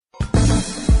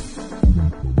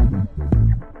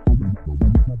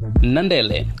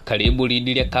Nandele, karibu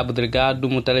Lidi ya Cabo Delgado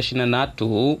mutale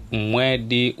 23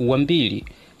 mwezi wa 2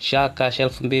 shaka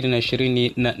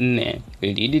 2024.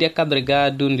 Lidi ya Cabo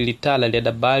Delgado ndilitala lya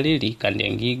dabali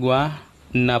likandiangigwa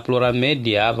na Plural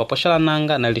Media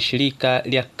vaposhalananga na lishirika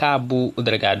lya Cabo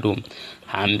Delgado.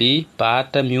 Hambi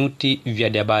pata miuti vya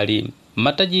dabali.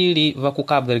 Matajiri va ku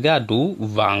Cabo Delgado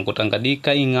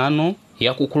vangotangadika ingano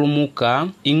ya kukulumuka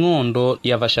ing'ondo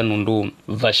ya vashanundu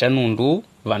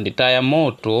vanditaya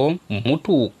moto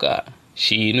mutuka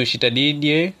shinu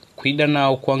shitadidye kwida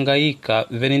nao kuangaika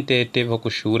venitete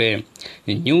vakushure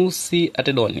nyusi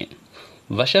atedoni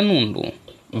vashanundu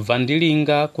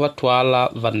vandilinga kuvatwala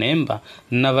vanemba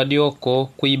na vadioko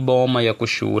kuiboma ya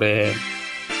kushure.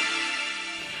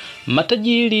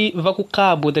 Matajiri vaku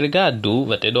Cabo Delgado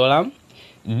vatedola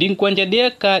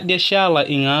dinkwanjadeka diashala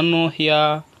ingano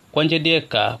ya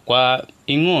kwanjadeka kwa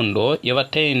ing'ondo ya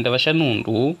vatenda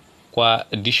vashanundu kwa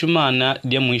dishumana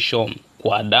dia mwisho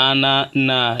kwa dana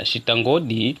na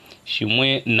shitangodi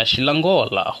shimwe na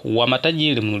shilangola wa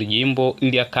matajiri mulijimbo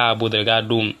lya Cabo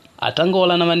Delgado.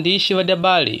 Atangola na mandishi wa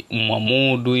diabali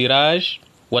Mwamudu Iraj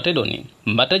watedoni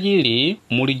matajiri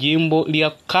mulijimbo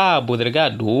lya Cabo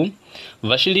Delgado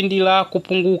vashilindila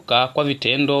kupunguka kwa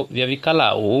vitendo vya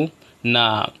vikalau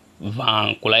na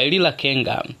vankulailila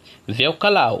kenga vya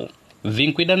ukalau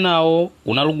vinkwida nao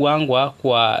unalugwangwa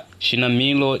kwa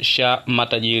shinamilo sha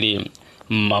matajiri.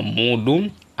 Mamudu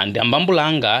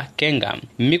andiambambulanga kenga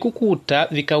mikukuta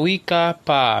vikawika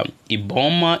pa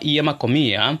iboma ya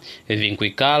makomia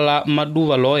vinkwikala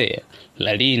maduva loe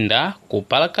lalinda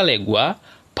kupalakalegwa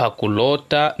pa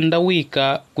kulota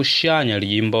ndawika kushanya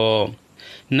lijimbo.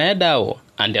 Naye dao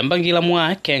andiambangila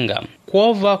mwa kenga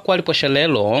kuova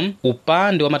kwaliposhalelo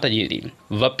upande wa matajiri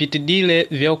vapitidile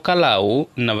vya ukalau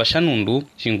na vashanundu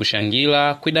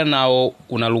shingushangila kwida nao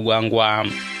unalugwangwa.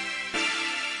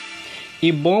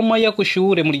 Iboma ya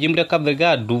kushure mulijimbo lya Cabo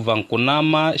Delgado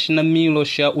vankunama shinamilo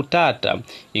sha utata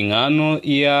ingano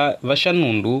ya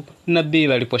vashanundu na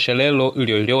bila liposhalelo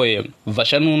ilioilioye.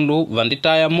 Vashanundu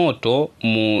vanditaya moto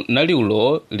mu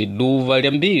naliulo liduva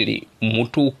lya mbili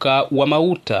mutuka wa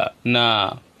mauta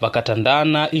na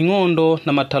vakatandana ing'ondo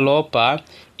na matalopa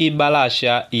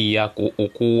ibalasha iya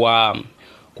kuukuwa.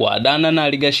 Kwa dana na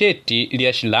ligasheti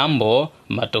lya shilambo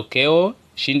matokeo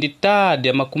shinditadi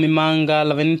ya makumi manga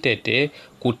la venitete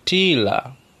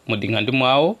kutila mudingandi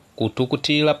mwao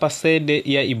kutukutila pasede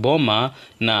ya iboma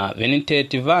na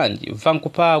venitete vanji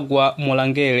vankupagwa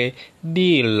mulangele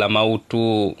bila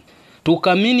mautu.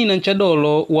 Tukamini na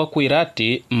nchadolo wa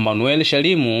kuirati Manuel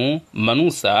Shalimu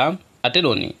Manusa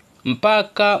atedoni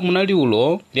mpaka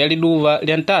munaliulo lya liduva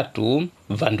lya ntatu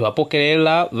vandu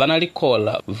apokelela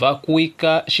vanalikola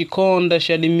vakuika shikonda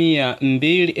shadimia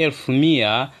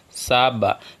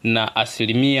 2,107 na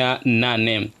asilimia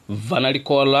 8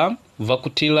 vanalikola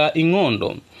vakutila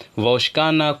ing'ondo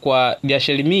vaoshikana kwa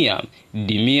diashalimia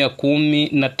dimia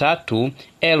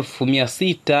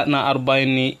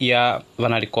 13,640 ya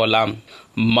vanalikola.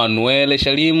 Manuel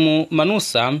Shalimu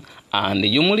Manusa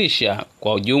andijumulisha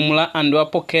kwa ujumla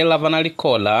andiwapokela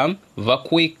vanalikola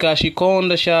vakuika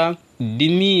shikonda sha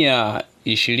dimia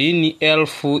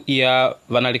 20,000 ya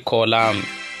vanalikola.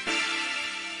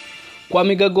 Kwa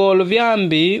migagolo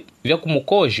vyambi vya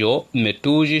kumukojo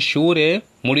metuji shure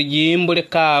mulijimbo lya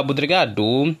Cabo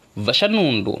Delgado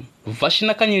vashanundu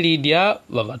vashinakanyilidya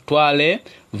vavatwale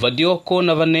vadioko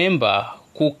na vanemba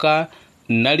kuka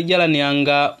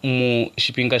nalijalanianga mu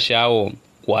shipinga shao.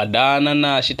 Kwa dana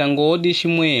na shitangodi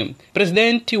shimwe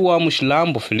presidenti wa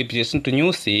mushilambo Filipe Jacinto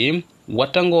Nyusi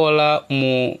watangola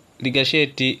mu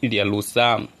ligasheti lya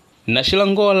Lusa na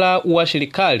shilangola wa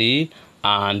shirikali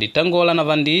anditangola na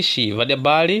vandishi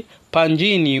vadiabali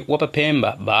panjini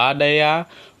wapapemba baada ya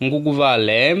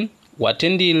nguguvale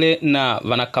watendile na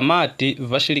vanakamati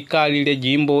vashirikali lya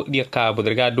jimbo lya Cabo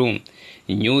Delgado.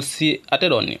 Nyusi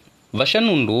atedoni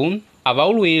vashanundu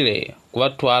avauluile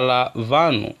kuvatwala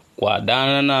vanu kwa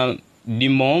dana na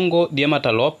dimongo dia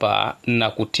matalopa na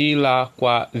kutila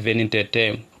kwa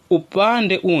venitete.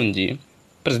 Upande unji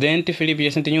Presidenti Filipe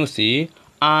Jacinto Nyusi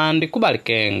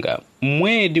andikubalikenga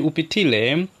mwedi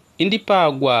upitile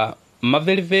indipagwa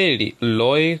maveliveli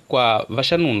loi kwa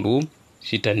vashanundu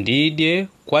shitandidye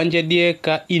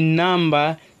kwanjadieka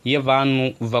inamba ya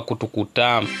vanu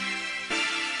vakutukuta.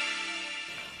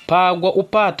 Pagwa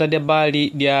upata diabali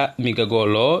dia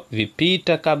migagolo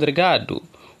vipita Cabo Delgado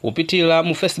upitila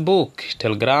mu Facebook,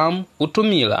 Telegram,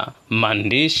 utumila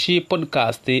mandishi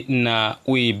podcast na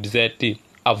website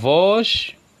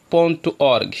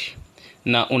avosh.org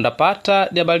na undapata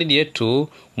diabali dietu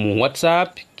mu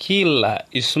WhatsApp kila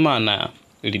isumana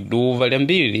liduva lya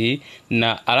mbili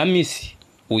na alamisi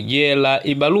ujela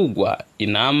ibalugwa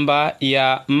inamba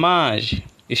ya maj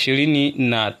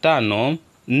 25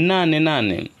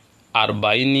 88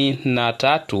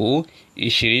 43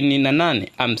 28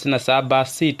 57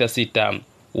 66.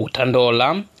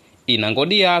 Utandola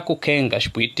inangodia kukenga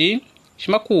shipwiti,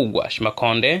 shimakugwa,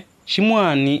 shimakonde,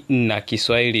 shimwani na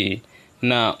Kiswahili,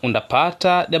 na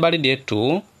undapata dabali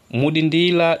detu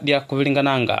mudindila dia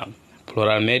kuvilingananga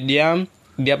Plural Media,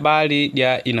 diabali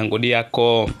dia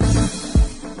inangodiako.